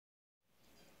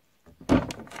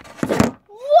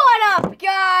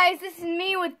this is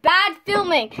me with bad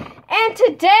filming, and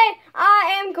today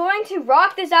I am going to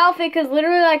rock this outfit because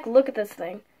literally, like, look at this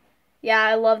thing. Yeah,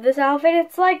 I love this outfit.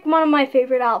 It's like one of my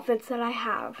favorite outfits that I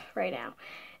have right now.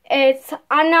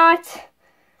 I'm not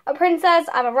a princess,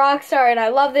 I'm a rock star, and I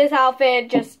love this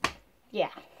outfit, yeah.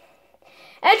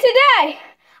 And today,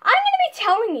 I'm going to be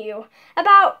telling you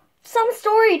about some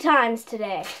story times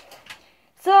today.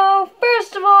 So,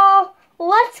 first of all,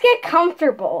 let's get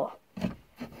comfortable.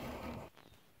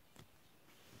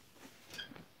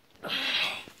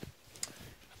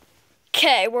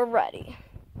 Okay, we're ready.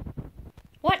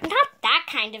 What? Not that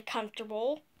kind of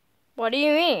comfortable. What do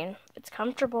you mean? It's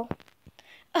comfortable.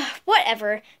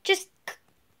 Whatever. Just...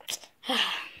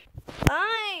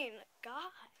 Fine.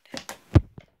 God.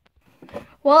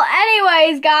 Well,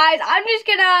 anyways, guys,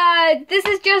 this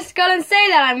is just gonna say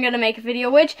that I'm gonna make a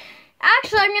video, which,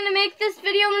 actually, I'm gonna make this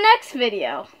video in the next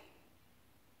video.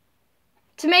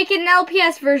 To make it an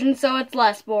LPS version so it's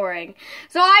less boring.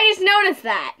 So I just noticed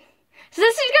that. So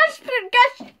this is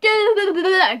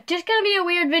just gonna be a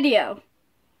weird video.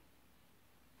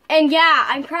 And yeah,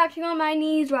 I'm crouching on my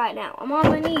knees right now. I'm on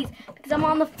my knees because I'm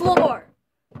on the floor.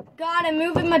 God, I'm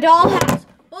moving my dollhouse.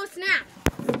 Oh, snap.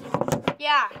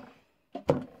 Yeah.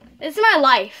 This is my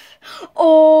life.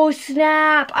 Oh,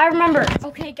 snap. I remember.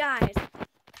 Okay, guys.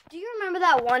 Do you remember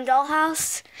that one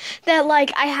dollhouse that,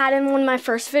 like, I had in one of my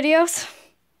first videos?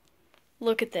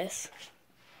 Look at this.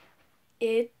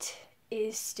 It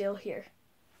is still here.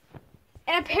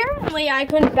 And apparently I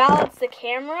couldn't balance the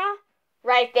camera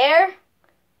right there,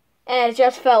 and it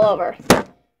just fell over.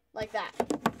 Like that.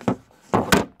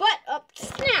 But,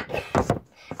 snap!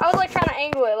 I was, like, trying to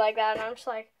angle it like that, and I'm just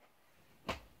like...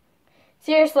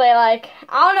 Seriously, like,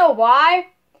 I don't know why,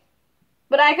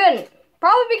 but I couldn't.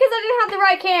 Probably because I didn't have the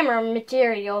right camera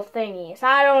material thingy, so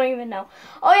I don't even know.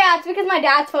 Oh yeah, it's because my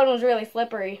dad's phone was really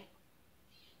slippery.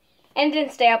 And it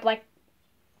didn't stay up like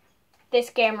this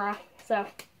camera, so.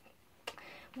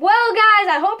 Well, guys,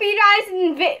 I hope you guys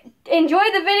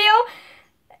enjoyed the video.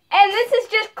 And this is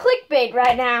just clickbait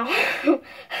right now.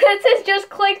 This is just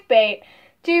clickbait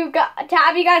to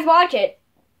have you guys watch it.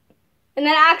 And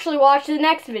then actually watch the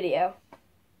next video.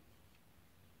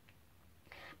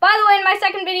 By the way, in my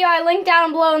second video, I linked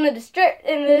down below in the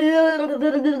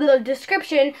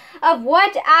description of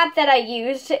what app that I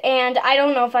used, and I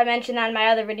don't know if I mentioned that in my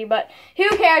other video, but who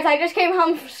cares? I just came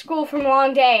home from school from a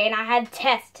long day, and I had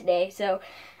tests today, so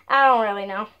I don't really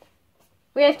know.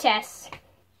 We have tests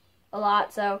a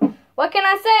lot, so what can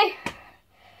I say?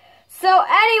 So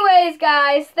anyways,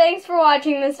 guys, thanks for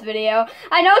watching this video.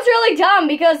 I know it's really dumb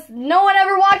because no one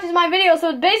ever watches my videos, so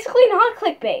it's basically not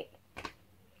clickbait.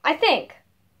 I think.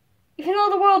 Even though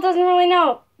the world doesn't really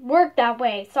work that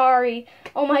way. Sorry.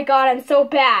 Oh my god, I'm so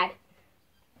bad.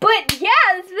 But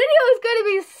yeah, this video is going to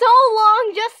be so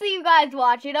long just so you guys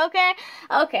watch it, okay?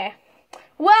 Okay.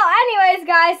 Well, anyways,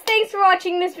 guys, thanks for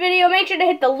watching this video. Make sure to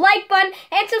hit the like button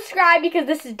and subscribe because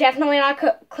this is definitely not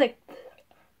clickbait.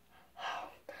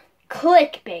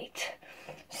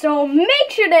 So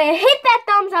make sure to hit that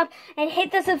thumbs up and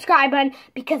hit the subscribe button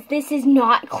because this is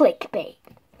not clickbait.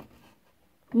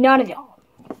 Not at all.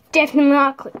 Definitely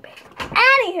not clickbait.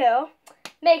 Anywho,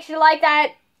 make sure to like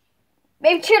that.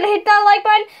 Make sure to hit that like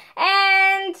button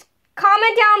and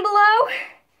comment down below.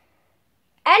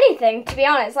 Anything, to be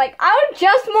honest. Like, I would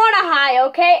just want a hi,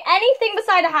 okay? Anything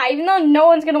beside a hi, even though no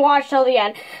one's gonna watch till the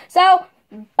end. So,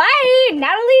 bye!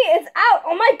 Natalie is out.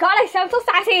 Oh my god, I sound so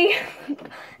sassy.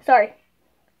 Sorry.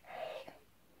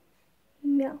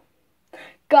 No.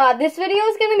 God, this video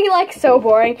is gonna be like so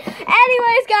boring.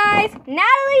 Anyways, guys,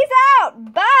 Natalie's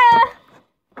out. Bye!